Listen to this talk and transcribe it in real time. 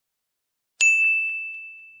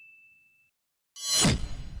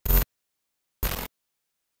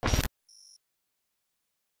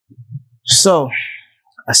So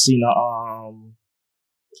I seen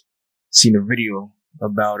a video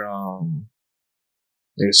about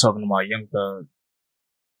they were talking about Young Thug,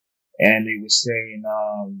 and they were saying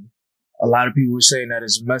a lot of people were saying that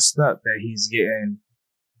it's messed up that he's getting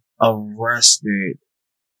arrested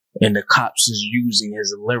and the cops is using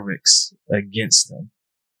his lyrics against him.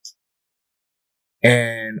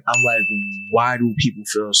 And I'm like, why do people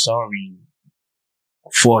feel sorry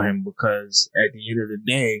for him? Because at the end of the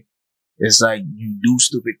day, it's like you do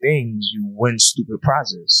stupid things, you win stupid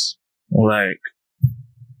prizes. Like,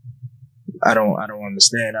 I don't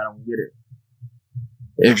understand. I don't get it.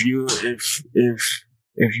 If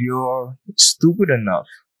you're stupid enough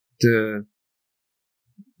to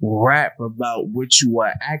rap about what you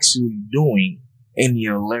are actually doing in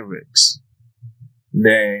your lyrics,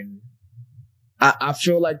 then I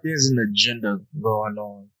feel like there's an agenda going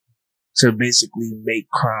on to basically make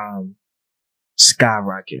crime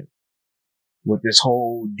skyrocket with this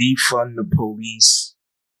whole defund the police.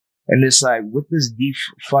 And it's like, what does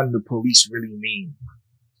defund the police really mean?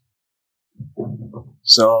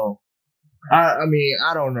 So, I mean,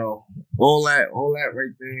 I don't know. All that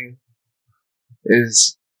right there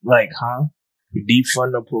is like, huh?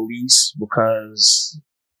 Defund the police because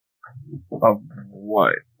of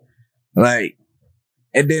what? Like,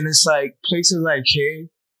 and then it's like places like here,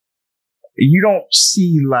 you don't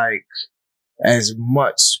see like as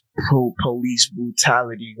much police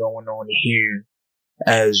brutality going on here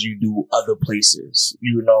as you do other places.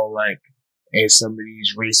 You know, like in some of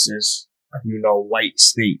these racist, white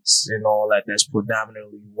states and all that, that's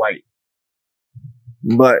predominantly white.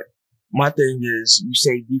 But my thing is, you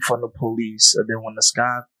say defund the police, and then when the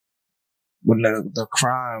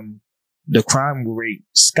crime rate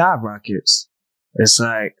skyrockets, it's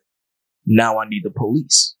like, now I need the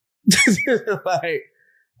police. Like,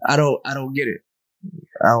 I don't get it.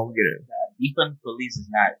 I don't get it. Defund the police is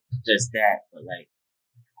not just that, but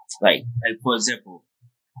like for example,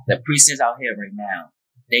 the precincts out here right now,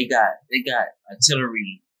 they got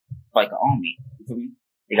artillery like an army. You feel me?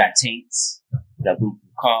 They got tanks, they got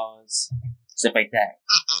cars, stuff like that.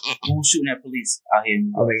 Who's shooting at police out here?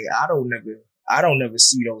 I mean, I don't never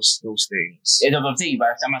see those things. That's what I'm saying,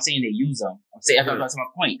 but I'm not saying they use them. I'm saying that's my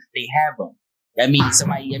point. They have them. That means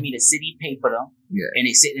the city paid for them, and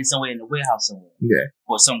they sitting somewhere in the warehouse somewhere,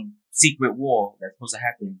 for some secret war that's supposed to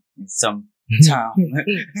happen in some town,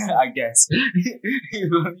 I guess.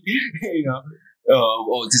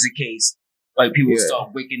 Or just in case, like people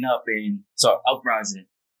start waking up and start uprising.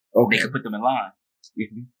 Okay. They could put them in line.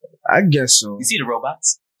 I guess so. You see the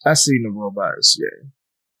robots? I seen the robots, yeah.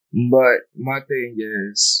 But my thing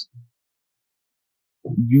is,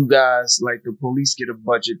 you guys, like, the police get a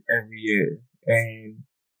budget every year, and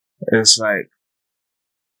it's like,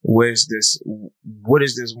 what is this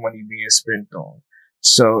money being spent on?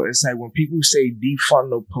 So it's like when people say defund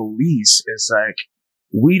the police, it's like,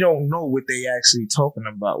 we don't know what they actually talking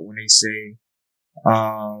about when they say,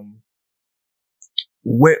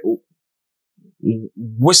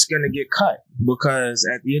 what's gonna get cut? Because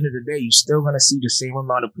at the end of the day, you're still gonna see the same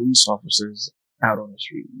amount of police officers out on the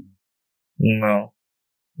street,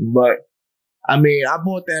 But I mean, I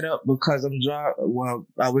brought that up because I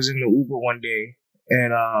was in the Uber one day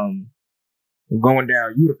and going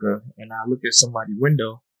down Utica, and I looked at somebody's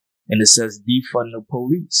window and it says defund the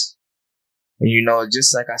police. And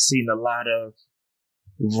just like I seen a lot of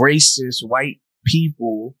racist white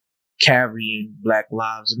people carrying Black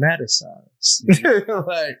Lives Matter signs.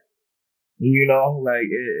 Like,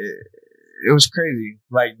 it was crazy.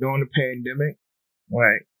 Like during the pandemic,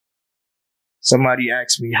 like somebody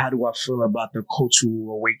asked me, how do I feel about the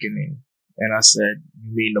cultural awakening? And I said,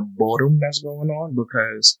 you mean the boredom that's going on?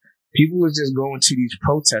 Because people are just going to these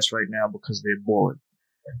protests right now because they're bored.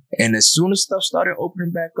 And as soon as stuff started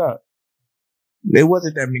opening back up, there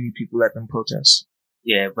wasn't that many people at them protests.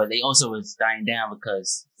 Yeah, but they also was dying down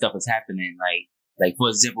because stuff was happening. Like for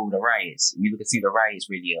example, the riots. When you look at the riots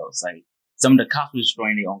videos, like some of the cops were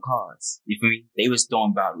destroying their own cars. You feel me? They was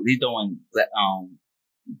throwing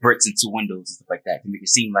bricks into windows and stuff like that to make it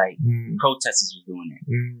seem like protesters was doing it.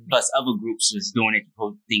 Plus other groups was doing it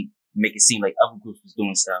to make it seem like other groups was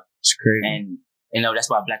doing stuff. It's crazy. And that's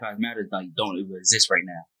why Black Lives Matter don't even exist right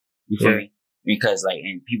now. You feel me? Because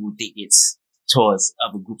and people think it's towards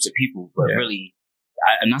other groups of people, but really,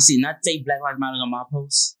 I'm not saying Black Lives Matter on my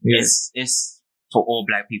post. Yeah. It's for all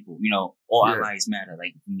Black people. All our lives matter.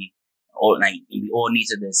 Like we all need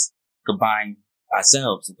to just combine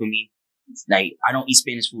ourselves. For me, like I don't eat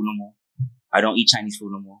Spanish food no more. I don't eat Chinese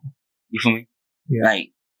food no more. You feel me? Yeah.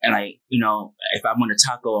 If I want a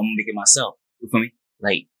taco, I'm gonna make it myself. You feel me?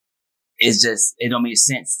 Like it don't make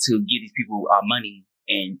sense to give these people our money,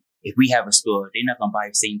 and if we have a store, they're not gonna buy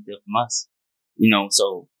the same stuff from us.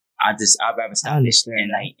 So I'd rather stop it,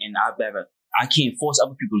 and I can't force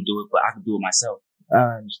other people to do it, but I can do it myself.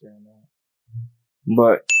 I understand that,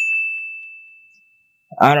 but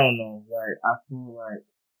I don't know. Like, I feel like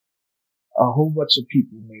a whole bunch of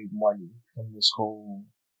people made money from this whole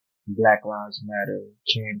Black Lives Matter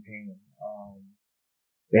campaign.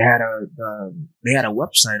 They had a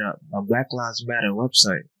website up, a Black Lives Matter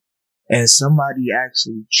website, and somebody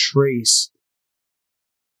actually traced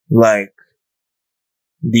like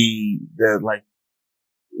the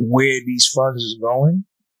where these funds is going,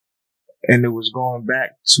 and it was going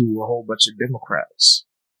back to a whole bunch of Democrats.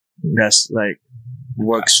 That's like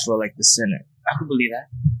works for like the Senate. I could believe that.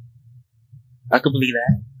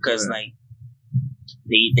 Because like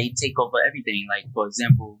they take over everything. Like, for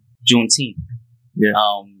example, Juneteenth. Yeah.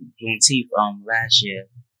 Juneteenth. Last year,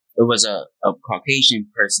 it was a Caucasian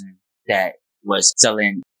person that was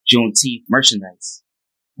selling Juneteenth merchandise,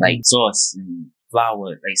 like sauce and flour,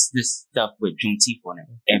 like this stuff with Juneteenth on it.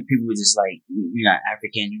 And people were just like, "You're not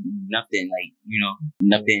African, you nothing, like,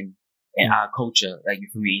 nothing in our culture." Like,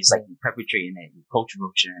 for me, it's like perpetrating that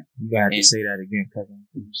cultural trend. You gotta have to say that again, cousin.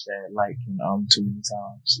 You said like too many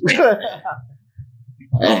times.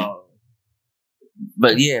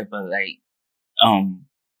 But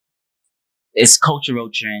it's cultural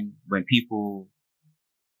trend when people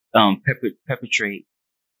perpetrate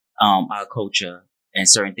our culture and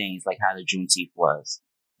certain things, like how the Juneteenth was,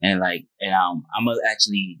 and I'm gonna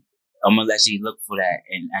actually look for that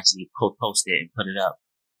and actually post it and put it up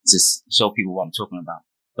to show people what I'm talking about.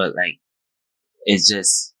 But like, it's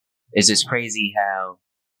just crazy how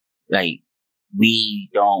like we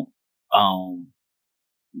don't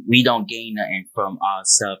gain nothing from our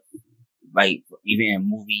stuff. Like, even in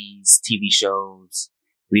movies, TV shows,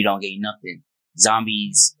 we don't gain nothing.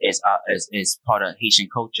 Zombies is part of Haitian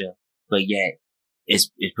culture, but yet it's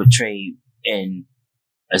portrayed in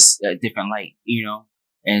a different light,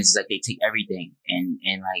 and it's like they take everything and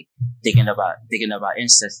like thinking about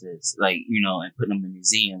ancestors, like, and putting them in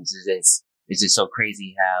museums. It's just so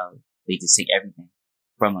crazy how they just take everything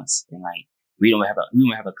from us, and like we don't have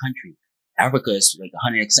a country. Africa is like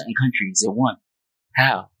 100 something countries in one.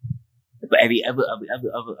 How? But every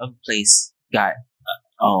other place got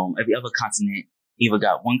every other continent either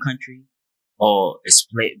got one country or is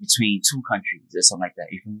split between two countries or something like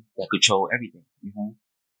that. You feel me? That control everything. You feel me?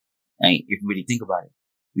 Like, if you really think about it,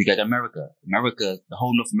 we got America. The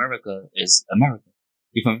whole North America is America.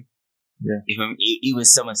 You feel me? Yeah. You feel me? Even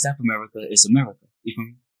some of South America is America. You feel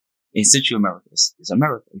me? In Central America is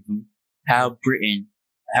America. You feel me?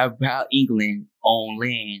 How England own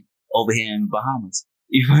land over here in Bahamas.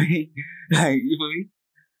 You feel me? Like, you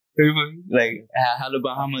feel me? Like, how the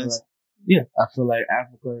Bahamas. I feel like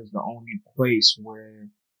Africa is the only place where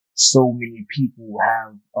so many people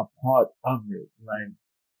have a part of it. Like,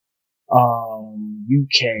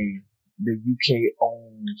 the UK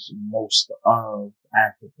owns most of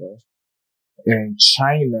Africa. And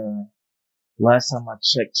China, last time I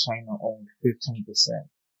checked, China owned 15%.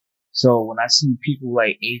 So when I see people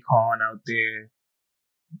like Akon out there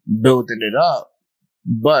building it up,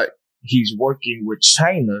 but he's working with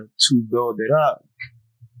China to build it up,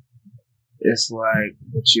 it's like,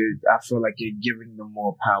 I feel like you're giving them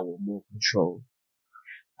more power, more control.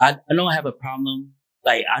 I don't have a problem.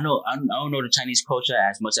 Like, I don't know the Chinese culture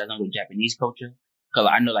as much as I know the Japanese culture. Cause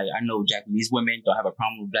I know Japanese women don't have a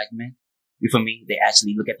problem with black men. You feel me? They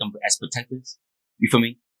actually look at them as protectors. You feel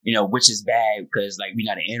me? Which is bad because like we're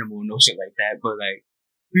not an animal, no shit like that. But like,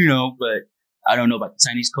 but I don't know about the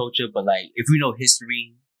Chinese culture. But like, if we know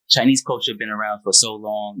history, Chinese culture been around for so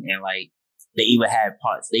long, and like they even had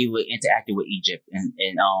parts. They even interacted with Egypt and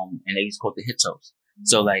they was called the Hittites.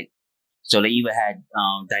 So they even had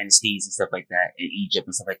dynasties and stuff like that in Egypt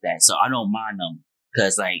and stuff like that. So I don't mind them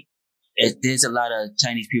because like there's a lot of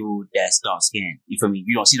Chinese people that's dark skinned. You feel me?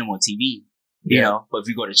 You don't see them on TV, you know. But if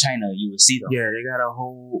you go to China, you will see them. Yeah, they got a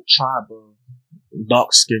whole tribe of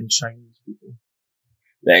dark skinned Chinese people.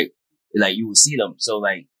 Like you will see them. So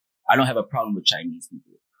like I don't have a problem with Chinese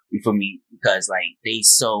people. You feel me? Because like they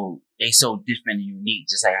so different and unique,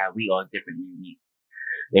 just like how we are different and unique.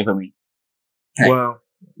 You feel me? Like, well,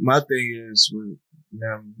 my thing is with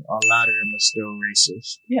them, a lot of them are still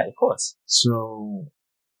racist. Yeah, of course. So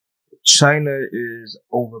China is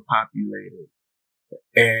overpopulated,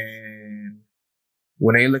 and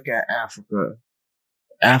when they look at Africa,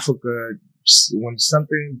 when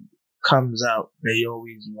something comes out, they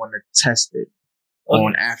always want to test it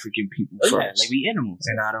on African people first. Yeah, like we animals.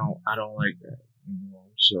 And I don't like that.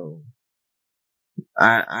 So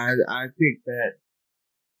I think that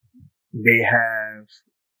they have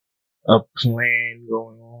a plan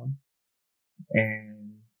going on,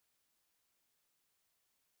 and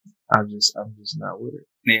I'm just not with it.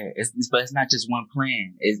 Yeah, but it's not just one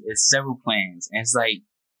plan. It's several plans, and it's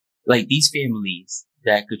like these families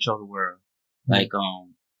that control the world, like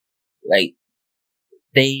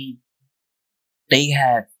they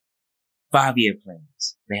have 5-year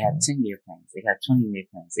plans, they have 10-year plans, they got 20-year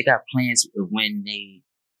plans, they got plans when they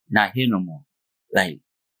not here no more. Like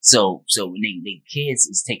so when they kids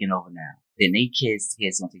is taking over now, then they kids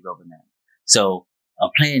gonna take over now. So a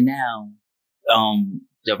plan now,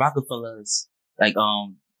 the Rockefellers, like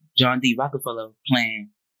John D. Rockefeller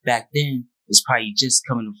plan back then is probably just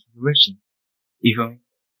coming to fruition. You feel me?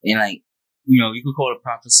 And like, you could call it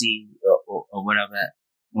prophecy or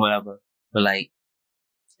whatever. But like,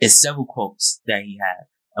 it's several quotes that he had.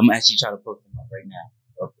 I'm actually trying to post them up right now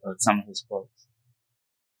of some of his quotes.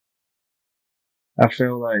 I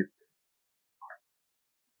feel like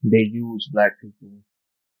they use black people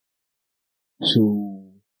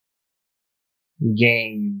to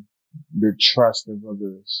gain the trust of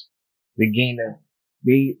others.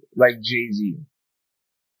 They like Jay-Z,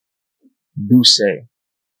 Duce.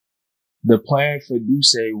 The plan for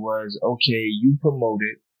Duce was, okay, you promote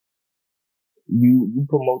it, you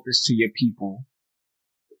promote this to your people,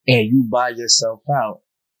 and you buy yourself out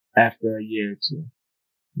after a year or two.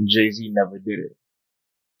 Jay-Z never did it.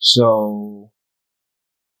 So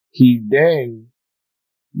he then,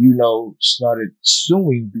 started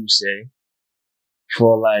suing Duce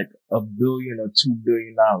for like $1 billion or $2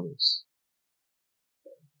 billion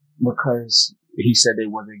because he said they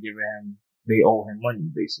wasn't giving him, they owe him money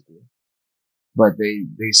basically. But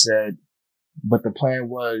they said, but the plan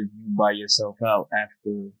was you buy yourself out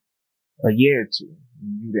after a year or two.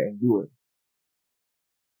 You didn't do it.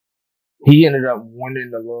 He ended up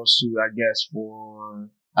winning the lawsuit, I guess, for,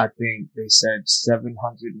 I think they said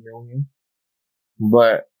 700 million.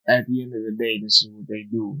 But at the end of the day, this is what they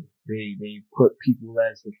do. They put people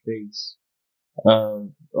as the face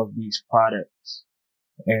of these products.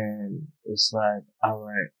 And it's like,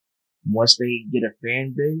 alright, once they get a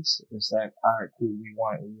fan base, it's like, alright, cool, we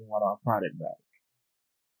want our product back.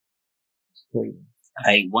 It's crazy.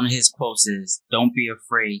 Like, one of his quotes is, "Don't be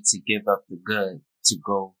afraid to give up the good to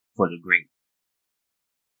go for the great."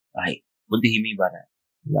 Like, what did he mean by that?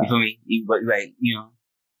 Nah. You feel me?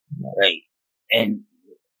 Like, and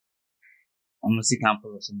I'm gonna see if I can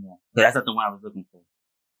pull up some more. But that's not the one I was looking for.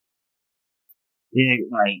 Yeah,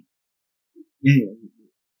 like, yeah,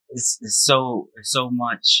 it's so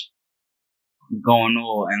much going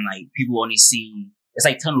on, and like, people only see, it's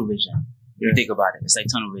like tunnel vision. If you think about it, it's like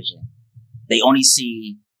tunnel vision. They only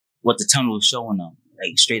see what the tunnel is showing them,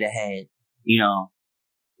 like straight ahead,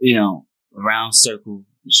 round circle,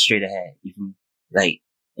 straight ahead. You feel me? Like,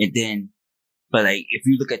 and then, but like, if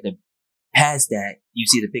you look at the past that, you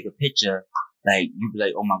see the bigger picture, like, you be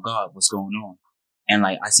like, oh my God, what's going on? And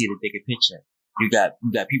like, I see the bigger picture. You got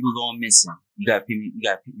people going missing. You got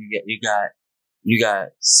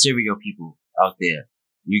serial people out there.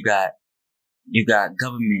 You got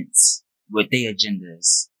governments with their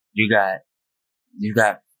agendas. You got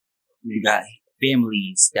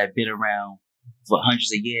families that been around for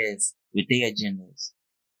hundreds of years with their agendas.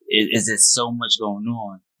 Is there so much going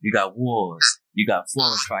on? You got wars. You got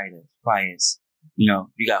forest fires. You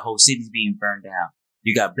got whole cities being burned down.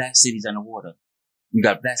 You got black cities underwater. You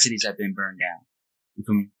got black cities that have been burned down. You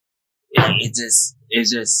feel me?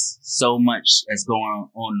 It's just so much that's going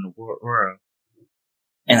on in the world.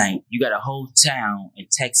 And like, you got a whole town in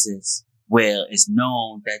Texas where it's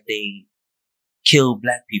known that they kill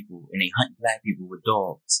black people and they hunt black people with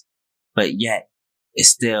dogs. But yet, it's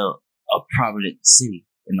still a prominent city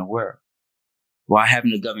in the world. Why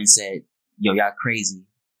haven't the government said, yo, y'all crazy,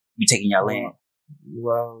 you taking y'all land?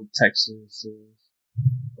 Well, Texas is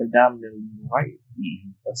predominantly white,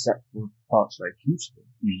 except for parts like Houston.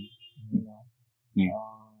 You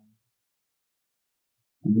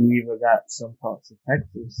even got some parts of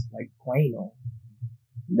Texas, like Plano,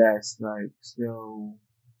 that's like still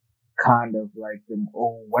kind of like them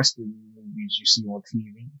old Western movies you see on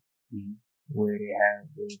TV, where they have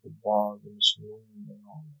the bars and the saloon and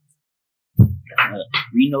all that.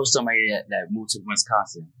 We know somebody that moved to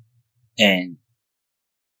Wisconsin, and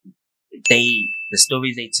the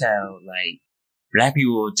stories they tell, like, black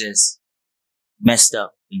people were just messed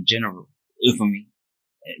up in general. You feel me?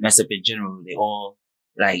 Messed up in general. They all,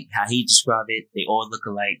 like how he described it, they all look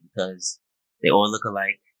alike because they all look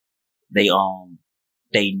alike. They all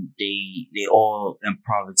in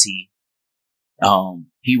poverty.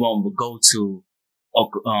 He won't go to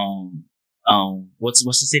What's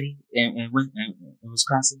the city in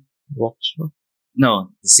Wisconsin? Waukesha.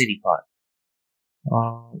 No, the city part.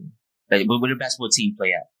 Like, where the basketball team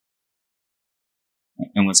play at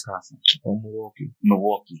in Wisconsin? Milwaukee.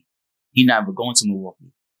 Milwaukee. He not ever going to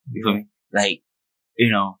Milwaukee. You feel me? Like,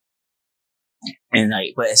 and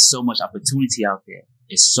like, but there's so much opportunity out there.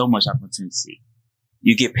 It's so much opportunity.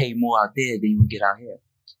 You get paid more out there than you get out here.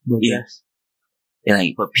 But yes. And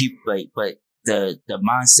like, but people, like, but the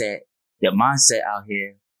mindset out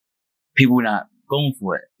here, people are not going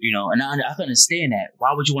for it, and I can understand that.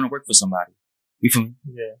 Why would you want to work for somebody? You feel me?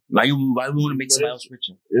 Yeah. Why you want to make somebody else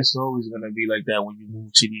richer? It's always gonna be like that when you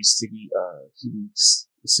move to these city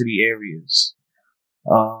areas.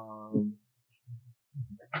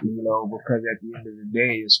 Because at the end of the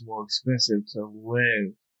day, it's more expensive to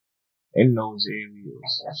live in those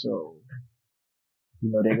areas. So,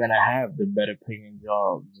 they're gonna have the better paying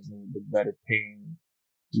jobs and the better paying,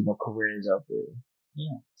 careers out there.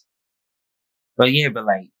 Yeah. But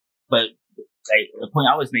the point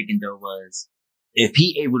I was making though was, if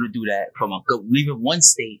he able to do that from leaving one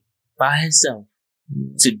state by himself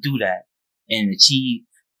to do that and achieve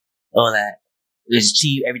all that,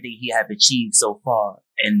 achieve everything he have achieved so far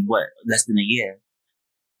in less than a year.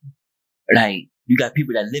 Like, you got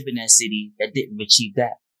people that live in that city that didn't achieve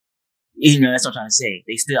that. That's what I'm trying to say.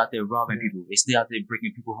 They still out there robbing people. They still out there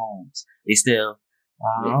breaking people's homes. They still.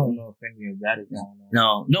 I don't know if any of that is going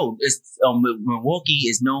on. No. It's Milwaukee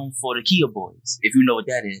is known for the Kia Boys. If you know what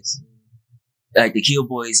that is, like the Kia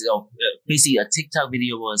Boys. Basically, a TikTok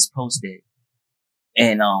video was posted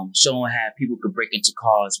and showing how people could break into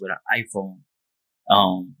cars with an iPhone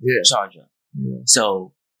charger. Yeah.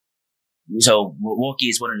 So Milwaukee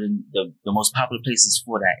is one of the most popular places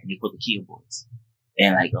for that, and they put the Kia Boys.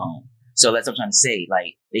 And like so that's what I'm trying to say.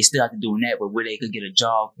 Like, they still have to doing that, but where they could get a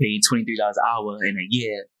job paying $23 an hour in a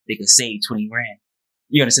year, they could save $20,000.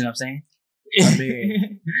 You understand what I'm saying? I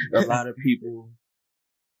mean, a lot of people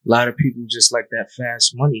just like that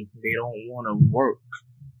fast money. They don't want to work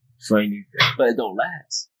for anything. But it don't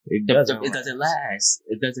last. It doesn't last.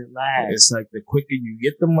 It doesn't last. It's like the quicker you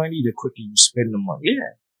get the money, the quicker you spend the money.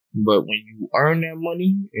 Yeah. But when you earn that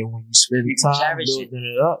money and when you spend time building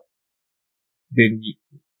it up, then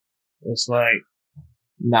it's like,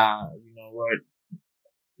 nah, you know what?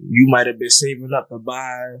 You might have been saving up to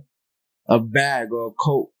buy a bag or a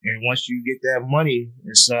coat, and once you get that money,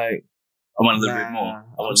 it's like, I want a little bit more.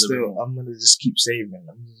 I'm gonna just keep saving.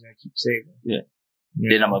 I'm just gonna keep saving. Yeah.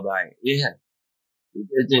 Then I'm gonna buy it. Yeah.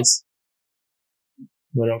 It just.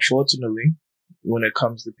 But unfortunately, when it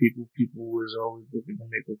comes to people is always looking to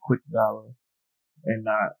make a quick dollar and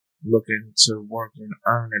not looking to work and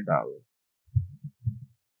earn a dollar.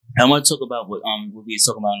 I want to talk about what we were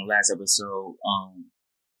talking about in the last episode.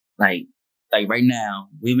 Like right now,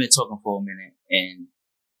 we've been talking for a minute, and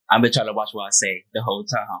I've been trying to watch what I say the whole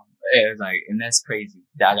time. It's like, and that's crazy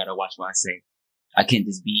that I gotta watch what I say. I can't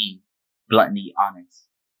just be bluntly honest.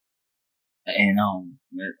 And I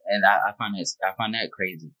find that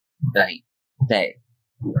crazy. Like that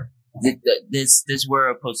this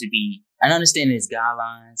world supposed to be. I understand there's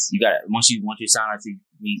guidelines. You got once you sign out to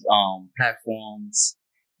these platforms,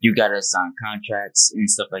 you gotta sign contracts and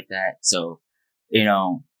stuff like that. So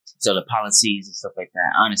so the policies and stuff like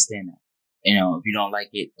that. I understand that. If you don't like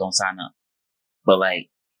it, don't sign up. But like,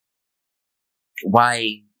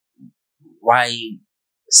 why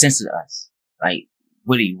censor us? Like,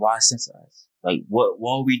 Woody, why censor us? Like, what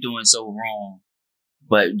are we doing so wrong?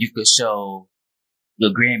 But you could show the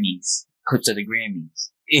Grammys, clips of the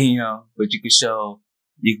Grammys, but you could show,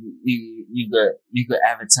 you could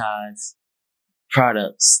advertise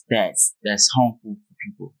products that's harmful for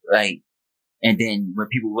people. Like, and then when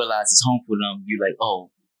people realize it's harmful to them, you're like,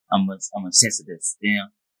 oh, I'm gonna censor this,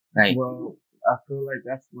 Like, well, I feel like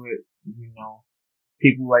that's what,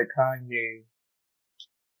 people like Kanye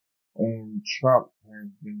and Trump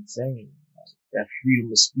have been saying, like, that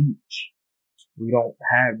freedom of speech. We don't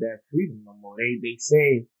have that freedom no more. They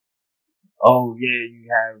say, oh yeah, you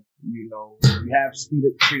have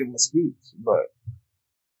freedom of speech, but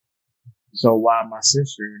so why am I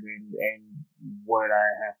censored and what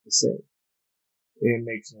I have to say? It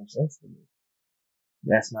makes no sense to me.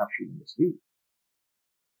 That's not freedom of speech.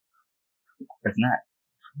 It's not.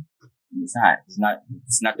 It's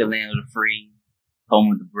not the land of the free,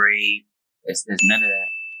 home of the brave. It's none of that.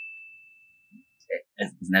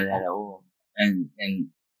 It's none of that at all. And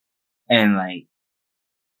like,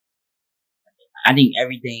 I think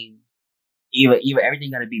everything, either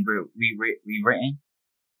everything gotta be rewritten,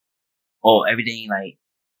 or everything like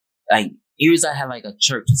even if I had like a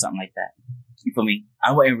church or something like that. You feel me?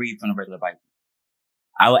 I wouldn't read from the regular Bible.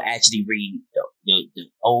 I would actually read the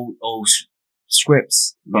old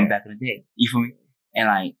scripts from back in the day. You feel me? And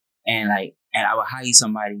I would hire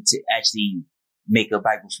somebody to actually make a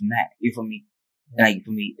Bible from that. You feel me? And like,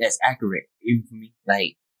 for me, that's accurate. You feel me?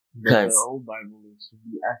 Like, cause the old Bible is to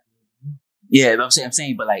be accurate. Yeah, but I'm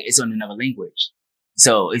saying, but like, it's on another language.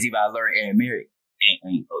 So it's either I learn Aramaic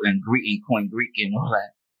and Greek and coin Greek and all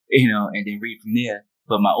that, and then read from there.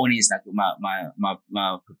 But my audience, like my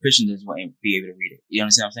professionals won't be able to read it. You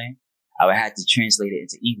understand what I'm saying? I would have to translate it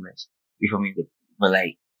into English. You feel me? But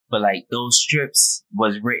like those strips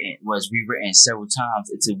was rewritten several times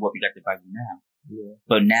into what we got the Bible now. Yeah.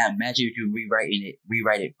 But now imagine if you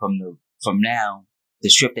rewrite it from now, the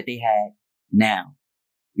strip that they had now.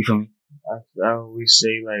 You feel me? I always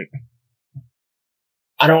say, like,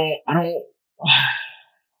 I don't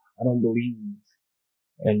believe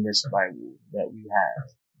in this Bible that we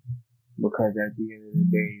have, because at the end of the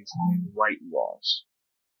day, it's been whitewashed.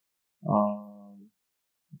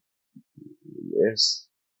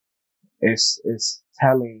 It's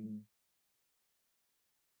telling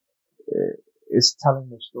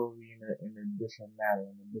the story in a different manner,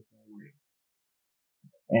 in a different way,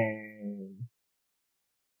 and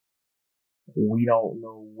we don't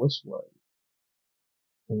know what's what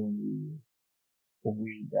when we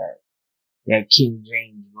read that King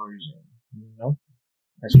James version.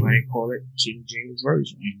 That's why they call it King James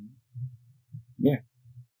version. Yeah.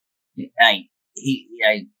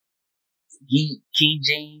 King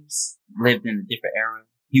James lived in a different era.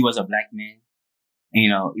 He was a black man,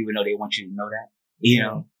 even though they want you to know that,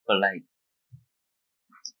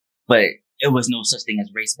 but it was no such thing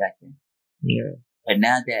as race back then. Yeah. But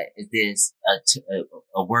now that there's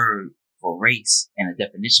a word for race and a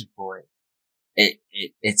definition for it,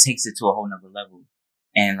 it takes it to a whole nother level.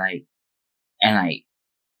 And I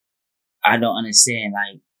don't understand.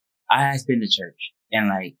 Like, I have been to church, and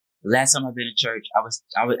like, the last time I've been to church, I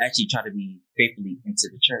would actually try to be faithfully into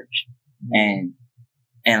the church. And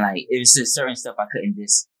like, it was just certain stuff I couldn't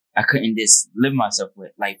just live myself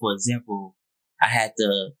with. Like, for example, I had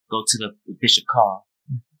to go to the bishop car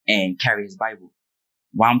and carry his Bible.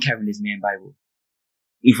 Why I'm carrying this man's Bible?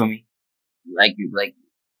 You feel me? Like,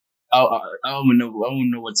 I don't know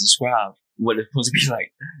what to describe what it's supposed to be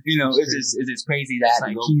like. It's just crazy that it's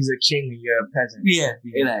like he's a king and you're a peasant. Yeah.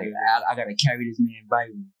 I gotta carry this man's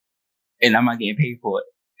Bible, and I'm not getting paid for it.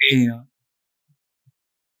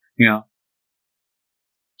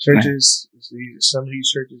 Churches, some of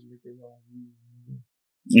these churches make their own rules,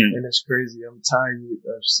 and it's crazy. I'm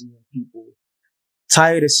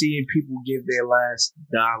tired of seeing people give their last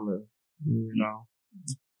dollar,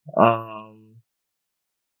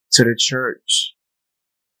 to the church,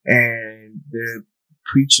 and the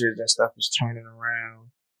preachers and stuff is turning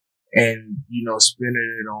around and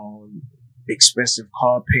spending it on expensive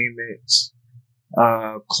car payments,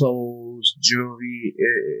 clothes, jewelry.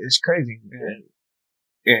 It's crazy, man.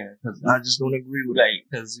 Yeah, because I just don't agree with it.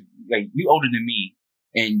 Because you older than me,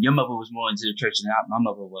 and your mother was more into the church than my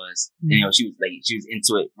mother was. Mm-hmm. And she was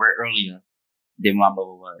into it right earlier than my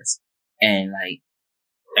mother was. And like,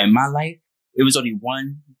 in my life, it was only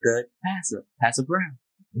one good pastor, Pastor Brown.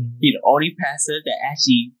 Mm-hmm. He the only pastor that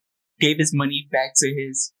actually gave his money back to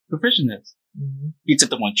his parishioners. Mm-hmm. He took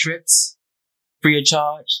them on trips, free of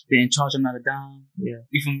charge. Didn't charge them not a dime. Yeah,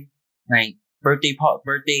 you feel me? Like,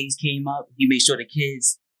 birthdays came up. He made sure the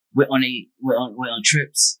kids went on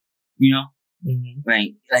trips. Mm-hmm.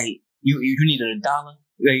 Like you needed $1.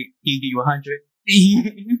 Like, he give you 100.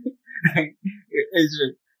 It's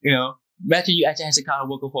just, imagine you actually had to call a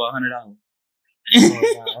worker for $100.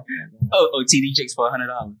 TD Jakes for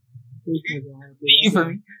 $100. You feel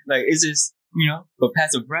me? Like, it's just, but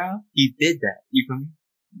Pastor Brown, he did that. You feel me?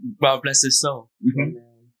 God bless his soul. You feel me?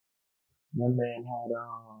 My man had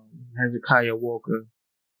Hezekiah Walker.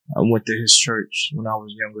 I went to his church when I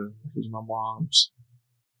was younger. It was my mom's.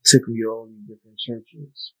 Took me to all these different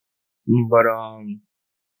churches. But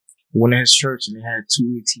went to his church and they had 2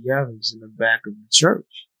 ATMs in the back of the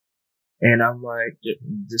church. And I'm like,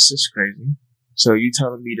 this is crazy. So you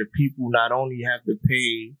telling me the people not only have to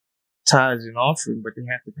pay tithes and offering, but they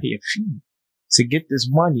have to pay a fee to get this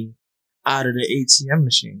money out of the ATM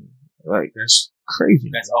machine. Like, that's crazy.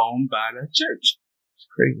 That's owned by the church. It's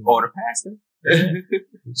crazy. Or the pastor.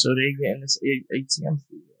 So they getting this ATM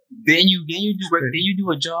fee. Then you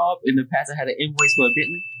do a job and the pastor had an invoice for a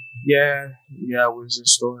Bentley? Yeah, I was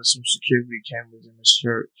installing some security cameras in this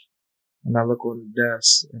church. And I look on the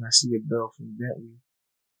desk and I see a bill from Bentley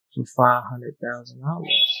for $500,000.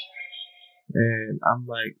 And I'm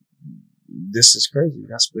like, this is crazy.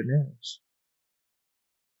 That's bananas.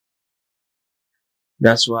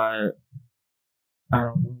 That's why I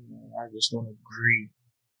don't know, man. I just don't agree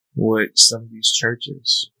with some of these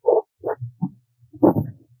churches.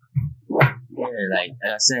 Yeah, like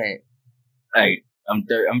I said, like I'm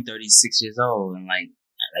 36 years old, and like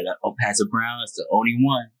Pastor Brown is the only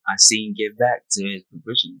one I seen give back to his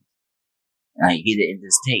parishioners. Like he didn't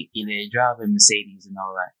just take, he didn't drive a Mercedes and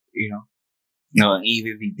all that, you know. No,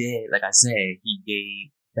 even if he did, like I said, he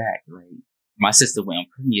gave back. Like my sister went on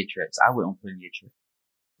plenty of trips. I went on plenty of trips.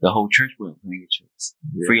 The whole church went on plenty of trips,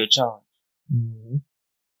 free of charge. Mm-hmm.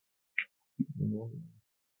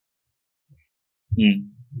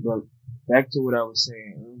 But back to what I was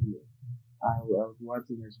saying earlier, I was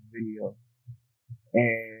watching this video,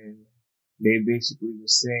 and they basically were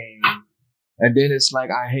saying, and then it's like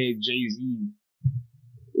I heard Jay-Z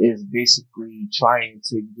is basically trying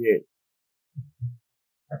to get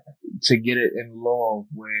it in law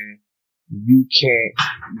where you can't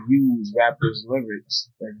use rappers' lyrics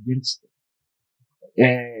against them.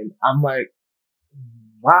 And I'm like,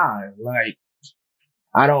 why? Like,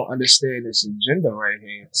 I don't understand this agenda right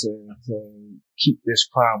here to keep this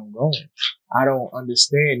crime going. I don't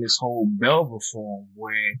understand this whole bail reform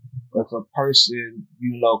where if a person,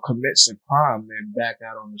 commits a crime, they're back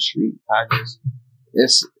out on the street.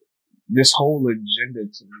 This whole agenda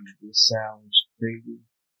to me just sounds crazy.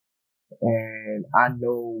 And I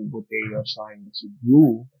know what they are trying to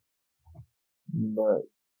do, but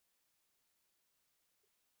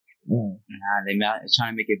they're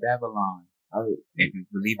trying to make it Babylon. If you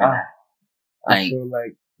believe in that. I feel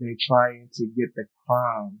like they're trying to get the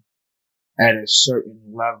crime at a certain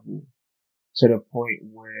level to the point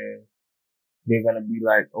where they're gonna be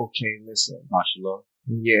like, okay, listen, martial law.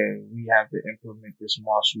 Yeah, we have to implement this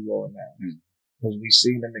martial law now. Because we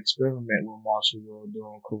seen them experiment with martial law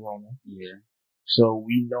during Corona. Yeah. So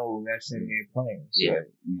we know that's in their plans. So. Yeah,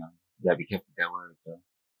 you gotta be careful with that word though.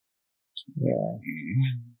 Yeah.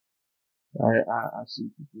 I see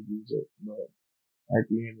people use it, but at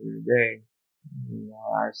the end of the day,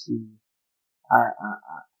 I see,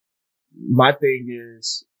 my thing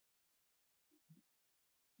is,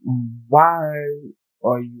 why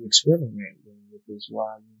are you experimenting with this?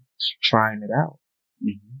 Why are you trying it out?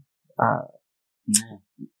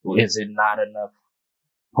 Is it not enough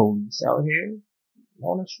police out here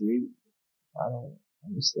on the street? I don't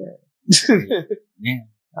understand. Yeah.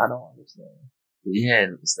 I don't understand.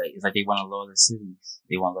 Yeah, it's like they want to lower the cities.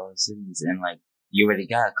 They want to lower the cities, and like you already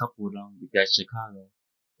got a couple of them. You got Chicago.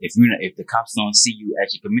 If the cops don't see you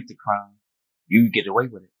actually commit the crime, you get away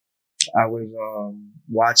with it. I was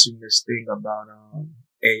watching this thing about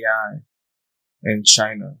AI in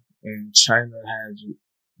China, and China has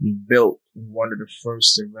built one of the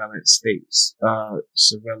first surveillance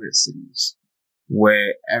cities,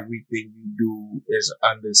 where everything you do is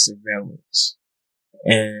under surveillance.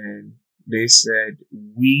 And they said,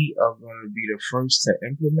 we are going to be the first to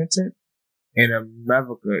implement it, and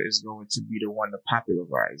America is going to be the one to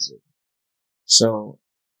popularize it. So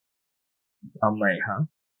I'm like, huh?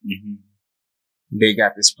 Mm-hmm. They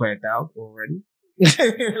got this planned out already?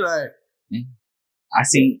 Like, I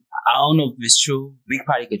don't know if it's true. We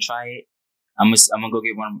probably could try it. I'm gonna go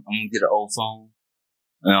get one. I'm gonna get an old phone.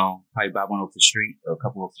 Probably buy one off the street, or a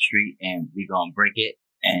couple off the street, and we gonna break it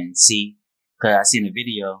and see. Cause I seen a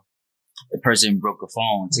video, the person broke a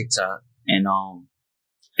phone on TikTok, and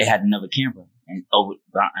it had another camera and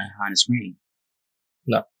behind the screen.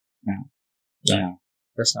 No,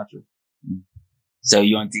 that's not true. So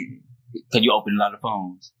can you open a lot of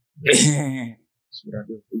phones? That's what I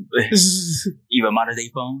do. Even modern day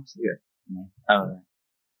phones? Yeah. Oh.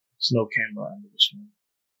 There's no camera under the screen.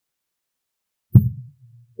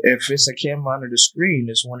 If it's a camera under the screen,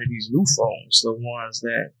 it's one of these new phones, the ones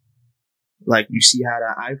that, like, you see how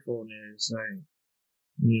the iPhone is, like,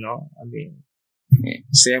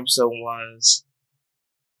 Samsung ones,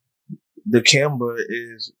 the camera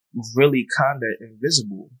is really kind of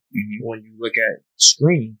invisible when you look at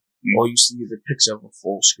screen. All you see is a picture of a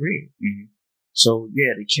full screen. So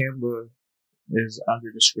yeah, the camera is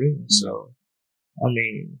under the screen. So,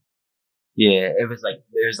 yeah, there's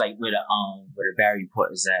like where the battery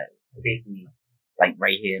port is at, basically like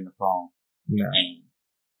right here in the phone. Yeah.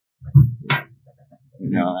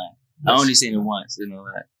 And, I only seen it once,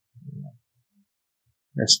 that.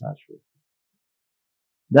 That's not true.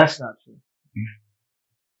 That's not true.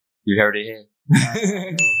 You heard it here.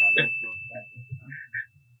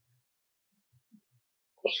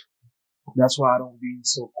 That's why I don't be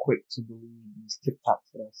so quick to believe these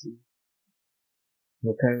TikToks that I see.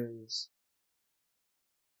 Because,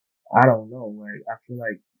 I don't know, like, I feel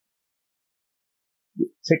like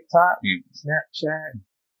TikTok, Snapchat,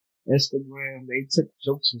 Instagram, they took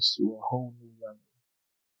jokes to a whole new level.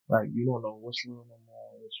 Like, you don't know what's real no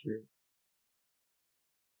more, what's real.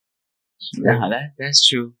 Nah, that's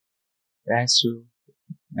true. That's true.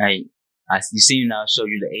 Like, you see now, show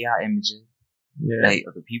you the AI images, like,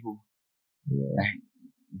 of the people. Yeah. Like,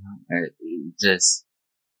 you know,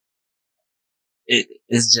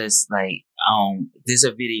 it's just like, there's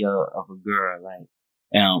a video of a girl, like,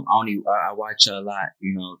 I watch her a lot,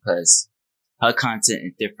 you know, cause her content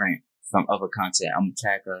is different from other content. I'm gonna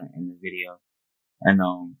tag her in the video, and,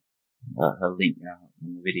 her link,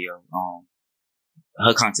 in the video.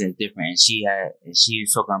 Her content is different, and she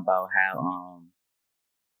was talking about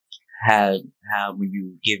how when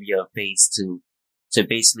you give your face to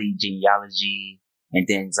basically genealogy, and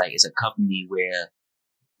then it's a company where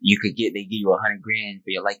they give you $100,000 for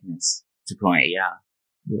your likeness to put on AI,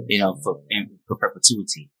 you know, for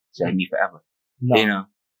perpetuity. So that mean forever, no. You know.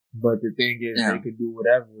 But the thing is, they could do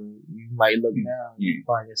whatever. You might look now and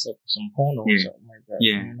find yourself some porno or something like that.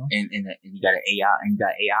 Yeah, you know? and you got an AI, and you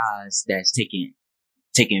got AIs that's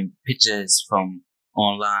taking pictures from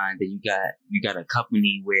online. That you got a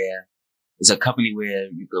company where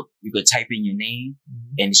you could type in your name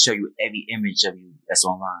and show you every image of you that's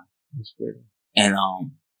online. That's good. And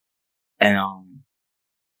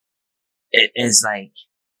it's like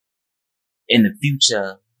in the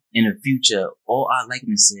future, all our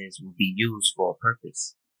likenesses will be used for a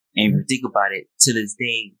purpose. And if you think about it, to this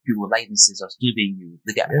day, people's likenesses are still being used.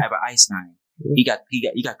 Look at Albert Einstein. He got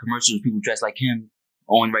commercials of people dressed like him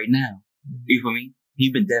on right now. You feel me?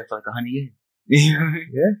 He's been dead for like 100 years.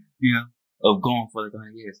 You know, of going for like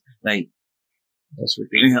 100 years. Like, that's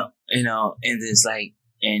ridiculous. You know, and it's like,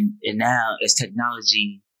 and now it's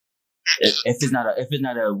technology. If it's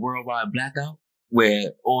not a worldwide blackout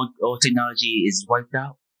where all technology is wiped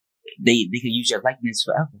out, they can use your likeness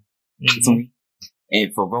forever. You feel me?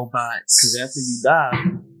 And for robots, because after you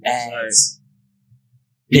die, as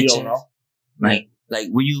pictures, you don't know. Like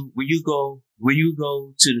when you go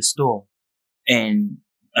to the store and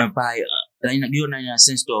buy you go to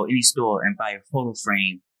 99-cent store, any store, and buy a photo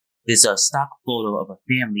frame, there's a stock photo of a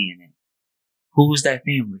family in it. Who's that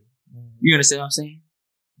family? You understand what I'm saying?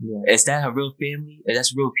 Yeah. Is that a real family? Is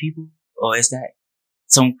that real people? Or is that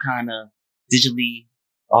some kind of digitally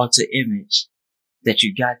altered image that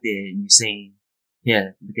you got there and you're saying,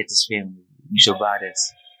 yeah, look at this family. You should buy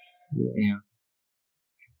this.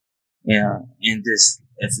 Yeah. And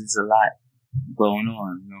it's a lot going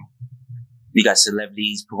on, you know. You got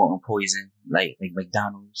celebrities promoting poison, like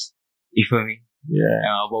McDonald's. You feel me? Yeah.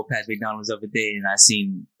 I walked past McDonald's the other day and I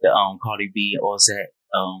seen the Cardi B Offset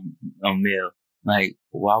meal. Like,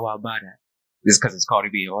 why would I buy that? Just because it's Cardi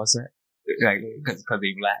B and Offset? Like, because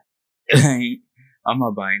they black. I'm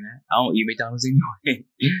not buying that. I don't eat McDonald's anyway.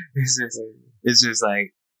 It's just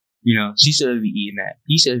like, you know, she shouldn't be eating that.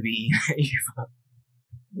 He shouldn't be eating that.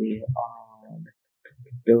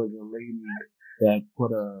 There was a lady that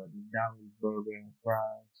put a McDonald's burger and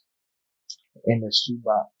fries in a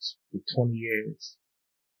shoebox for 20 years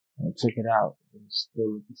and took it out and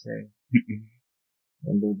still looked the same.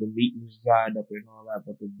 And the meat was dried up and all that,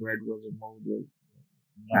 but the bread wasn't molded.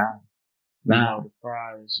 Nah. You know, the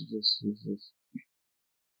fries just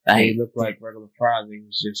they look like regular fries. It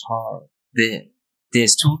was just hard.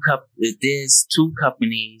 There's two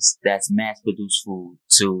companies that's mass produce food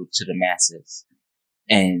to the masses,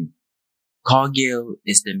 and Cargill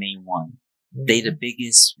is the main one. Mm-hmm. They the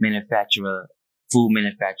biggest food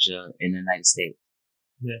manufacturer in the United States.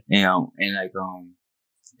 Yeah. You know, and like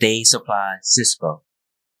they supply Cisco.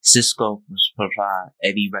 Cisco supply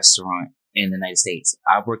every restaurant in the United States.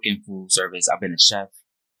 I work in food service. I've been a chef.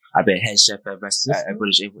 I've been head chef at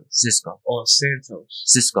British Airways. Cisco. Or Santos.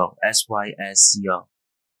 Cisco. SYSCO.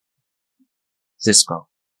 Cisco.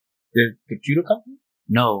 The computer company?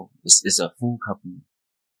 No, it's a food company.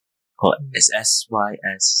 It's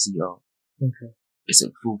SYSCO. Okay. It's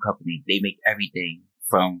a food company. They make everything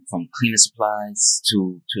from cleaning supplies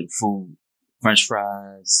to food, French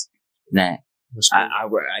fries, that. I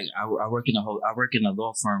work in a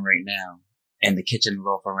law firm right now, in the kitchen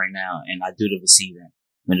law firm right now, and I do the receiving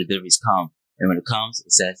when the deliveries come. And when it comes,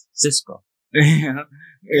 it says Cisco. And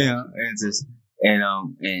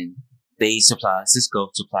they supply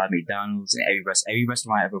McDonald's and every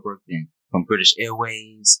restaurant I ever worked in, from British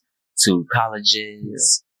Airways to colleges. Yeah.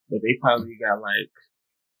 But they probably got like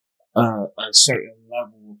a certain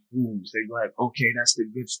level of foods. They go like, okay, that's the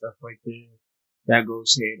good stuff right there. That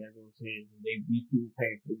goes here. And they be people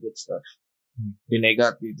paying for the good stuff. Mm-hmm. Then they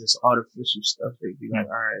got this artificial stuff. They be like,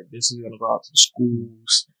 all right, this is gonna go out to the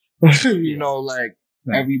schools. You know, like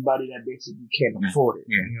everybody that basically can't afford it.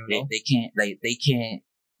 Yeah. You know? They can't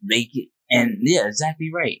make it. And yeah, exactly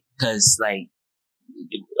right. Cause like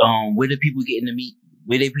where do people getting the meat?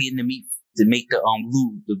 Where they getting the meat to make the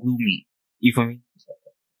glue meat? You feel me?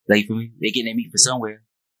 Like, you feel me? They getting their meat from somewhere.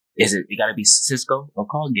 Is it gotta be Cisco or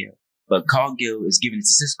Cargill? But Cargill is giving it to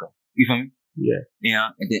Cisco. You feel me? Yeah. You know,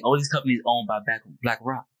 and then all these companies owned by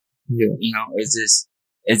BlackRock. Yeah. You know, it's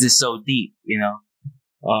just so deep, you know.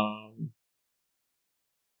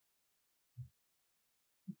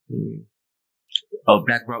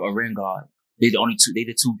 BlackRock or Vanguard. They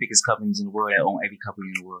the two biggest companies in the world that own every company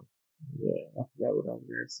in the world. Yeah, I forgot what I was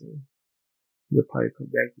gonna say. You'll probably come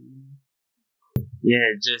back to me.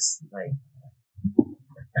 Yeah, just like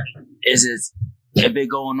it's been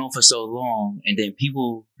going on for so long, and then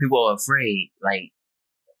people are afraid, like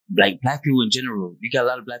black people in general. You got a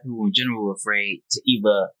lot of black people in general afraid to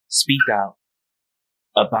either speak out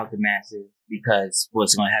about the masses because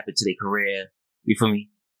what's going to happen to their career. You feel me?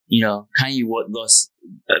 You know, Kanye lost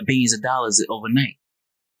billions of dollars overnight.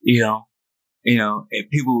 You know, and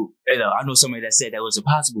people, I know somebody that said that was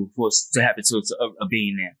impossible for us to happen to a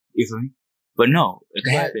billionaire. You feel me? But no, it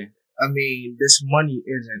can happen. I mean, this money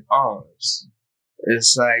isn't ours.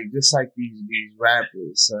 It's like, just like these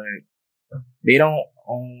rappers, like, they don't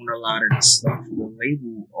own a lot of the stuff. The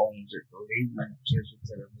label owns it. The label gives it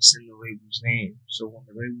to them. It's in the label's name. So when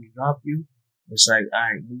the label drop you, it's like, all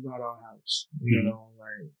right, move out our house. You know,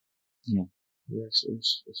 like, it's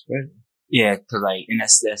crazy. Yeah, cause like, and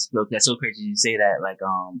that's so crazy you say that. Like,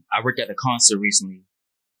 I worked at a concert recently,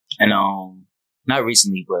 and not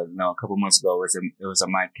recently, but a couple months ago, it was a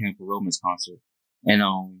My Chemical Romance concert,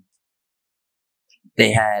 and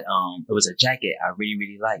they had it was a jacket I really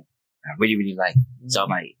really liked. So I'm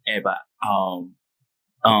like, everybody,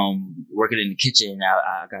 working in the kitchen,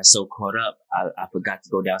 I got so caught up, I forgot to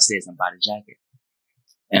go downstairs and buy the jacket,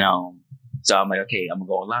 and so I'm like, okay, I'm gonna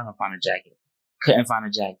go online and find a jacket. Couldn't find a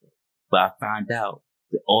jacket, but I found out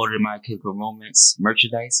that all of My Chemical Romance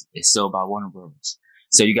merchandise is sold by Warner Brothers.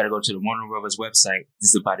 So you got to go to the Warner Brothers website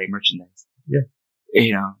just to buy their merchandise. Yeah.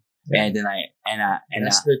 You know, yeah. And then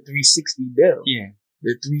that's the 360 deal. Yeah.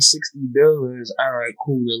 The 360 deal is, all right,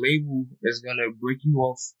 cool. The label is going to break you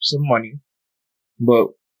off some money, but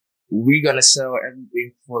we're going to sell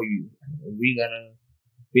everything for you. We're going to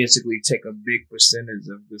basically take a big percentage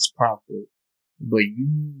of this profit, but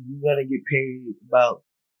you got to get paid about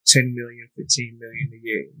 10 million, 15 million a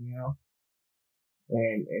year, you know?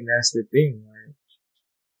 And that's the thing, right?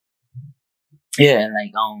 Yeah, and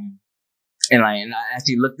I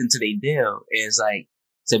actually looked into their deal. It's like,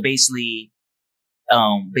 so basically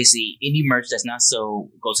any merch that's not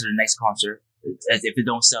sold go to the next concert. As if it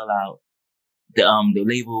don't sell out, the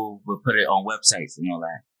label will put it on websites and all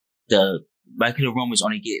that. The My Chemical Romance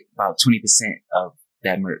only get about 20% of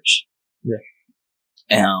that merch. Yeah.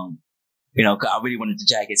 And cause I really wanted the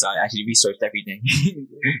jacket, so I actually researched everything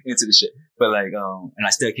into the shit. But and I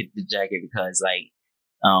still kept the jacket because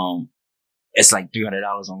it's like $300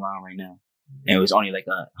 online right now, and it was only like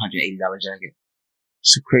 $180 jacket.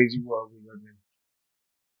 It's a crazy world we live in.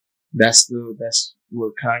 That's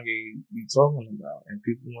what Kanye be talking about, and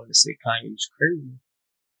people want to say Kanye's crazy.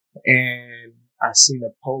 And I seen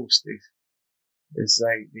a post. It's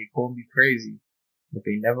like they call me crazy, but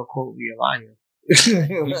they never called me a liar.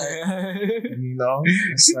 You know,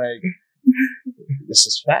 it's like this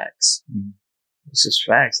is facts. Mm-hmm. This is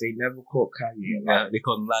facts. They never called Kanye a liar. They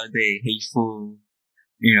called him a lot of day hateful,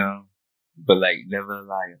 but like never a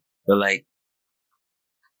liar. But like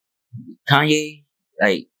Kanye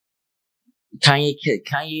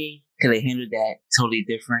could have handled that totally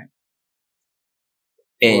different.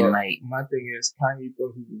 And my thing is, Kanye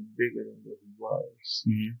thought he was bigger than what he was.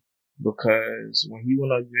 Mm-hmm. Because when he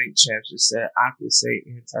went on Drink Champs, it said I could say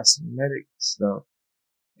anti-Semitic stuff,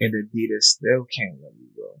 and Adidas still can't let me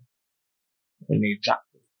go, and they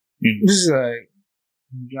dropped it. Mm-hmm. It's like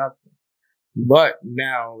dropped it, but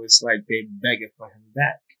now it's like they begging for him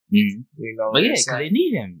back. Mm-hmm. But yeah, because they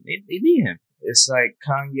need him. They need him. It's like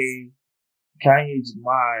Kanye's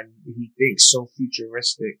mind. He thinks so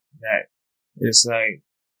futuristic that it's like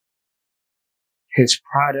his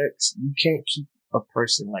products. You can't keep a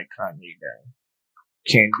person like Kanye down.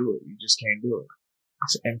 Can't do it. You just can't do it.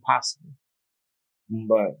 It's impossible.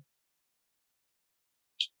 But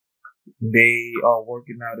they are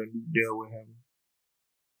working out a new deal with him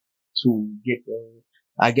to get the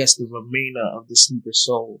remainder of the Sleeper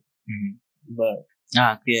Soul. Mm-hmm. But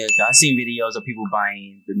yeah, I've seen videos of people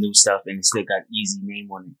buying the new stuff and it still got Yeezy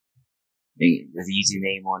name on it. There's a Yeezy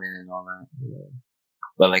name on it and all that. Yeah.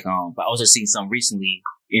 But but I also seen some recently,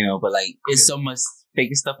 but it's so much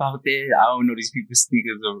fake stuff out there. I don't know these people's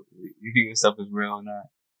sneakers or these people's stuff is real or not.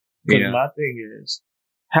 Because my thing is,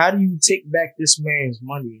 how do you take back this man's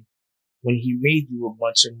money when he made you a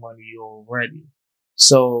bunch of money already.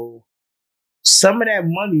 So some of that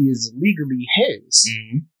money is legally his.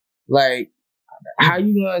 Mm-hmm. Like, how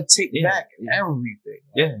you gonna take back everything?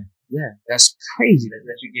 Yeah. That's crazy.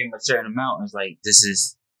 That you give him a certain amount. It's like, this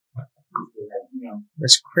is, you know,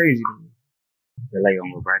 that's crazy to me. the leg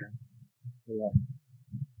on Roberta.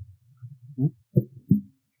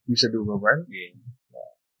 You should do Roberta? Yeah.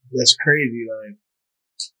 That's crazy. Like,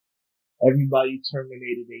 everybody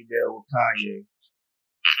terminated their deal with Kanye.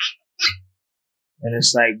 And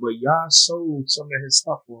it's like, but y'all sold some of his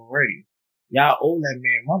stuff already. Y'all owe that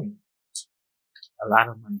man money. A lot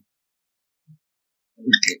of money.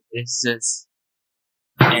 It's just,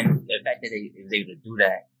 and the fact that they was able to do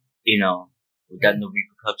that, you know, without no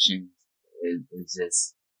repercussions, it's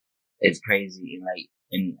just, it's crazy.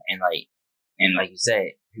 And like you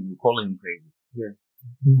said, people calling him crazy. Yeah.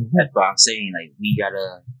 That's why I'm saying, like, we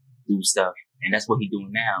gotta do stuff, and that's what he's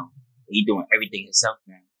doing now. He doing everything himself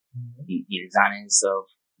now. He designing himself.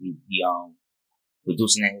 He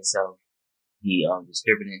producing it himself. He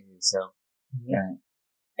distributing it himself. Yeah.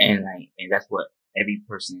 And that's what every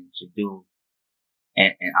person should do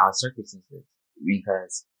in our circumstances.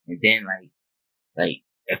 Because, and then like,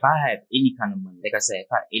 if I have any kind of money, like I said,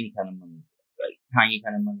 if I have any kind of money, like Kanye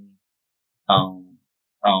kind of money,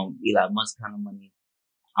 Elon Musk kind of money,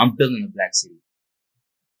 I'm building a black city.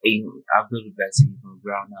 I'll build a black city from the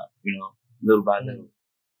ground up, you know, little by little,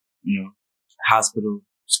 you know, hospital,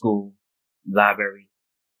 school, library,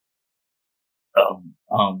 a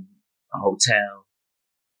hotel,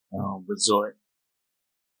 resort,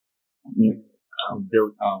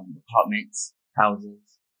 build, apartments,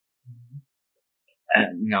 houses,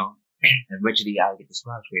 and, you know, eventually I'll get the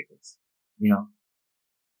skyscrapers, you know,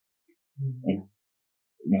 and,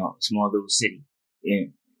 you know, small little city,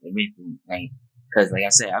 and everything, like, cause like I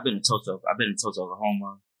said, I've been in Tulsa,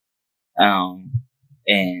 Oklahoma,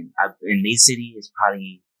 and in this city is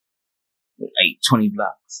probably like 20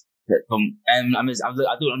 blocks and I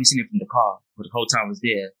do only seen it from the car, but the whole time I was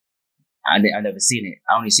there, I never seen it.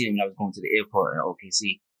 I only seen it when I was going to the airport in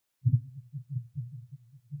OKC.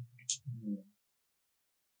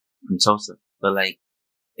 From Tulsa. But like,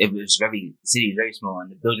 the city is very small,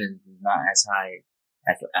 and the buildings is not as high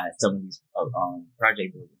as some of these,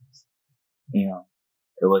 project buildings. You know,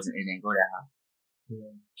 it didn't go that high.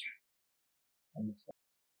 Yeah.